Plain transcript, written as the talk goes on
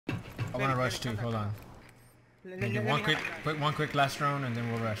I want to rush too. Hold on. Maybe one quick last drone and then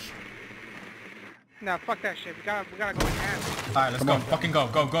we'll rush. Nah, fuck that shit. We gotta go in hand. All right, let's go. Fucking go.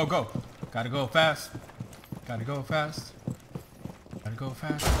 Gotta go fast. Gotta go fast. Gotta go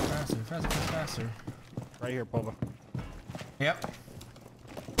faster. Right here, Polo. Yep.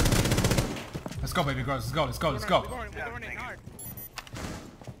 Let's go, baby girls. Let's go. We're going in hard.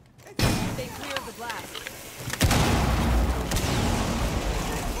 Stay clear of the blast.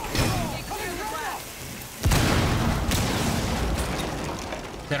 Stay clear of the blast.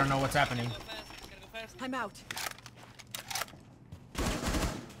 They don't know what's happening. I'm out.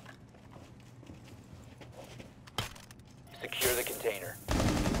 Secure the container.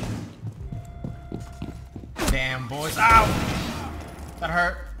 Damn, boys. Ow! That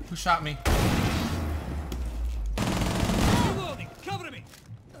hurt. Who shot me?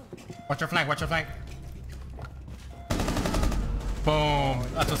 Watch your flank. Boom.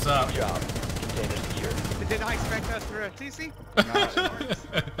 That's what's up. Good job. Container secure. Did I expect us for a CC?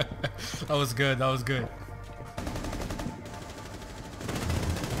 That was good.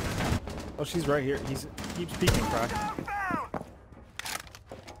 Oh, she's right here. He keeps peeking, Pry.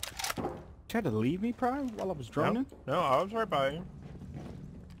 Tried to leave me, Pry, while I was droning? No, I was right by you.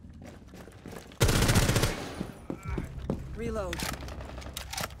 Reload.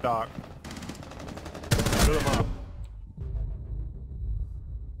 Doc. Shoot him up.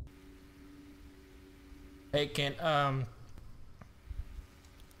 Hey,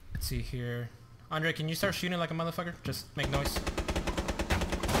 let's see here. Andre, can you start shooting like a motherfucker? Just make noise.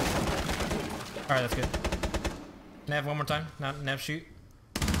 Alright, that's good. Nev, one more time. Nev, shoot.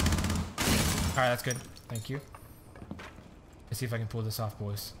 Alright, that's good. Thank you. Let's see if I can pull this off,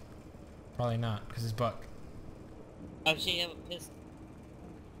 boys. Probably not, because it's Buck. Oh, she have a pistol.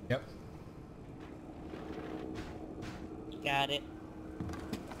 Yep. Got it.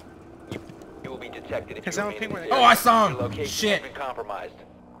 You will be detected if Cause you I don't remain think in we're- the Oh, I saw Your him! location Shit! has been compromised.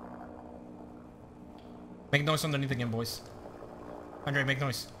 Make noise underneath again, boys. Andre, make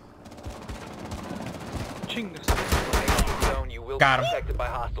noise. Chingus. Zone, you will Got be him. detected by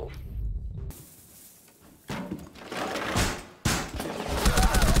hostiles.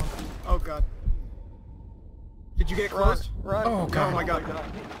 Oh god. Did you get it closed? Run. Oh, God. Oh my god.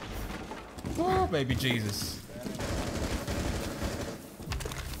 Oh, baby Jesus.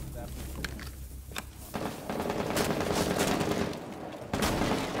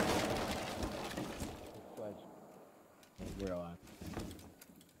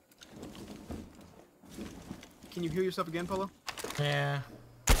 Can you heal yourself again, Polo? Yeah.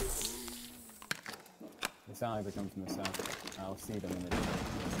 They sound like they're coming from the south. I'll see them when they do.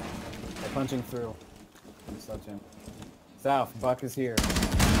 They're punching through. I'm such south. Buck is here.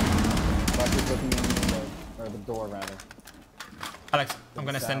 Buck is looking in the window, or the door rather. Alex, I'm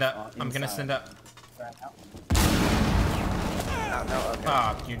gonna stand up. I'm gonna stand up. No, okay.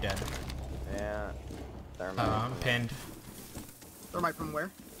 Ah, you're dead. Yeah. I'm pinned. Thermite from where?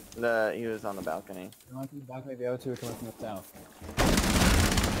 He was on the balcony. Coming from the balcony, the O2 are coming from the south.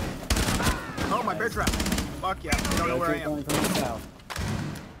 Oh, my bear trap. Fuck yeah. I don't know where I am. Coming from the south.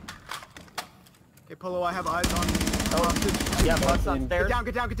 Okay, Polo, I have eyes on. Yeah, Buck's Get upstairs. down,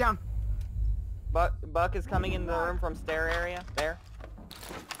 get down, get down. Buck is coming in the room from stair area. There.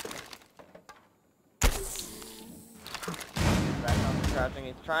 Back up, crouching.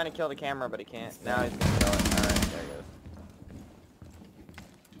 He's trying to kill the camera, but he can't. Now he's gonna kill it. Alright, there he goes.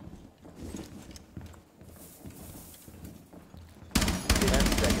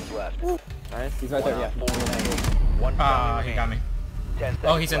 Seconds left. Nice. He's right there, yeah. Ah, he got me.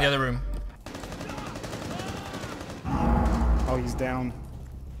 Oh, he's in the other room. Oh, he's down.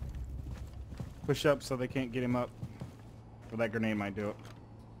 Push up so they can't get him up. Or that grenade might do it.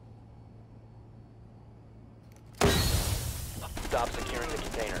 Stop securing the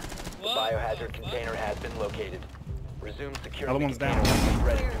container. The What? biohazard container has been located. Resume securing Other the one's container down. once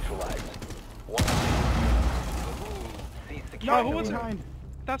threat is neutralized. One. Cease No, securing who the was room. it?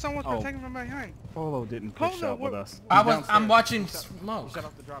 That's someone Oh. protecting from behind. Polo didn't push Polo, up with what- us. I'm Downstairs. watching He smoke. shut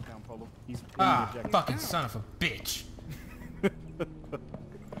off the drop down, Polo. He's in Ah, the jacket. fucking son of a bitch.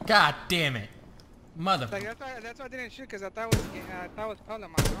 God damn it. Mother Like that's why I didn't shoot, cause I thought it was Polo.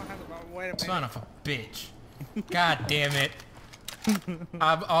 I don't have about wait a minute. son of a bitch. God damn it.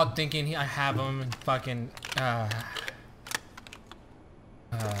 I'm all thinking I have him and fucking I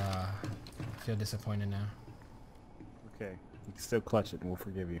feel disappointed now. Okay. You can still clutch it and we'll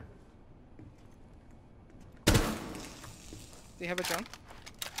forgive you. Do you have a drone?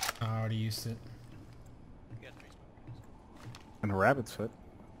 I already used it. And a rabbit's foot.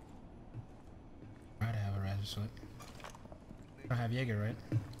 Right, I have a razor slit. I don't have Jaeger, right?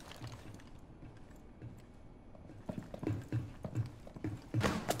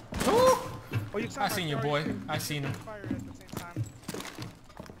 Oh, you saw I my seen you, fire, boy. can I seen him. fire at the same time.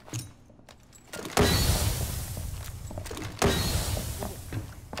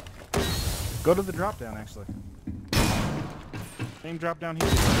 Go to the drop down, actually. Same drop down here.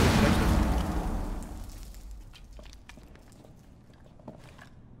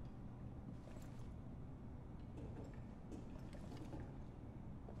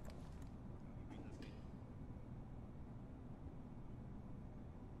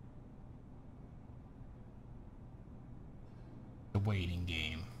 The waiting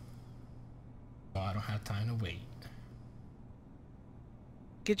game. Oh, I don't have time to wait.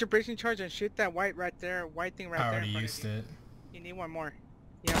 Get your bracing charge and shoot that white right there, white thing right I there. already in front used of you. it. You need one more.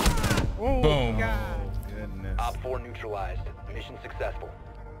 Yeah. Oh, Boom. God. Goodness. Op 4 neutralized. Mission successful.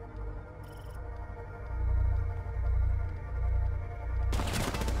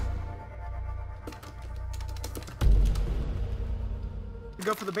 You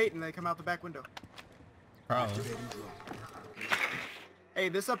go for the bait and they come out the back window. Probably. Hey,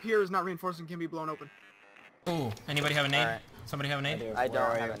 this up here is not reinforced and can be blown open. Ooh, anybody have a nade? Alright. Somebody have a I nade? do. I Where don't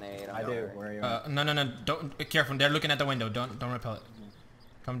are have you? an aid. I do. Where are you? No. Don't. Careful. They're looking at the window. Don't repel it.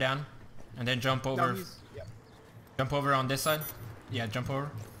 Come down, and then jump No, over. he's... Yep. Jump over on this side. Yeah, jump over.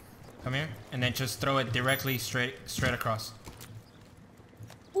 Come here, and then just throw it directly straight across.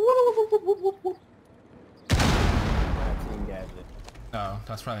 Team gadget. Oh,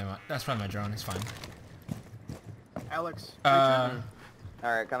 that's probably my drone. It's fine. Alex.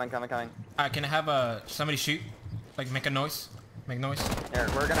 Alright, coming. Can I have somebody shoot? Like make a noise. Make noise. Here,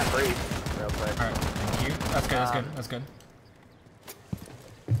 we're gonna breathe real quick. All right. Thank you. That's good. That's good. That's good.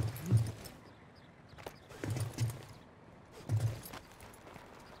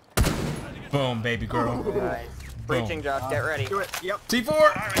 Boom, baby girl. Nice. Breaching, Josh. Get ready. Do it. Yep.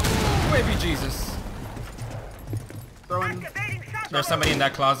 T4. Wavy Jesus. Throwing. There's somebody in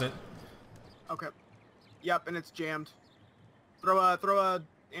that closet. Okay. Yep, and it's jammed. Throw a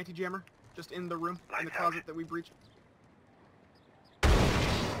anti-jammer just in the room, in the closet that we breached.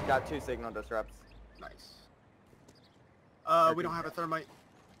 Got 2 signal disrupts. Nice. We don't have a thermite.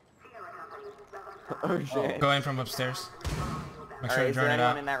 Oh shit. Go in from upstairs. Make sure Alright, you is there drone it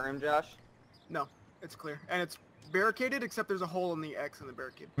anyone out. in that room, Josh? No, it's clear. And it's barricaded except there's a hole in the X in the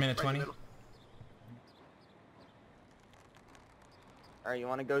barricade. Minute right in 20. the middle. Alright, you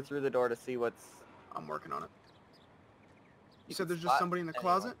want to go through the door to see what's... I'm working on it. You You said can there's just spot somebody in the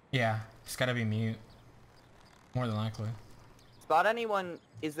anyone. closet? Yeah, it's gotta be mute. More than likely. Spot anyone...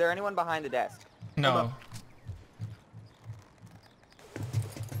 Is there anyone behind the desk? No.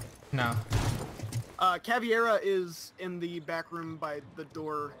 No. Caviera is in the back room by the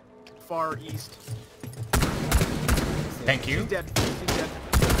door far east. Thank He's you. dead. He's dead.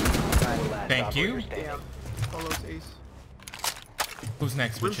 Thank you. Damn. Polo's ace. Who's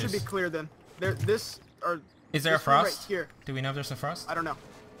next, Room should be bitches? clear then. Is Is there a this room frost? right here? Do we know if there's a frost? I don't know.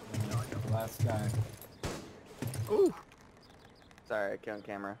 Last guy. Ooh. Sorry, I killed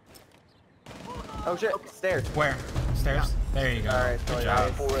camera. Oh shit, stairs. Where? Stairs? There you go. Alright, Good so job.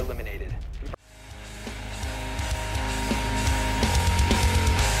 yeah. 4 eliminated.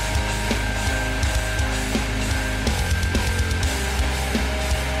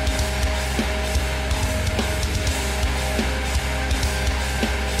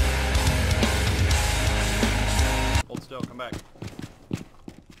 Hold still, come back.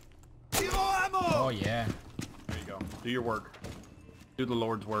 Oh yeah. There you go. Do your work. Do the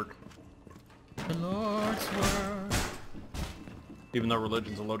Lord's work. The Lord's word. Even though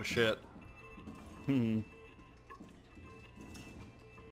religion's a load of shit.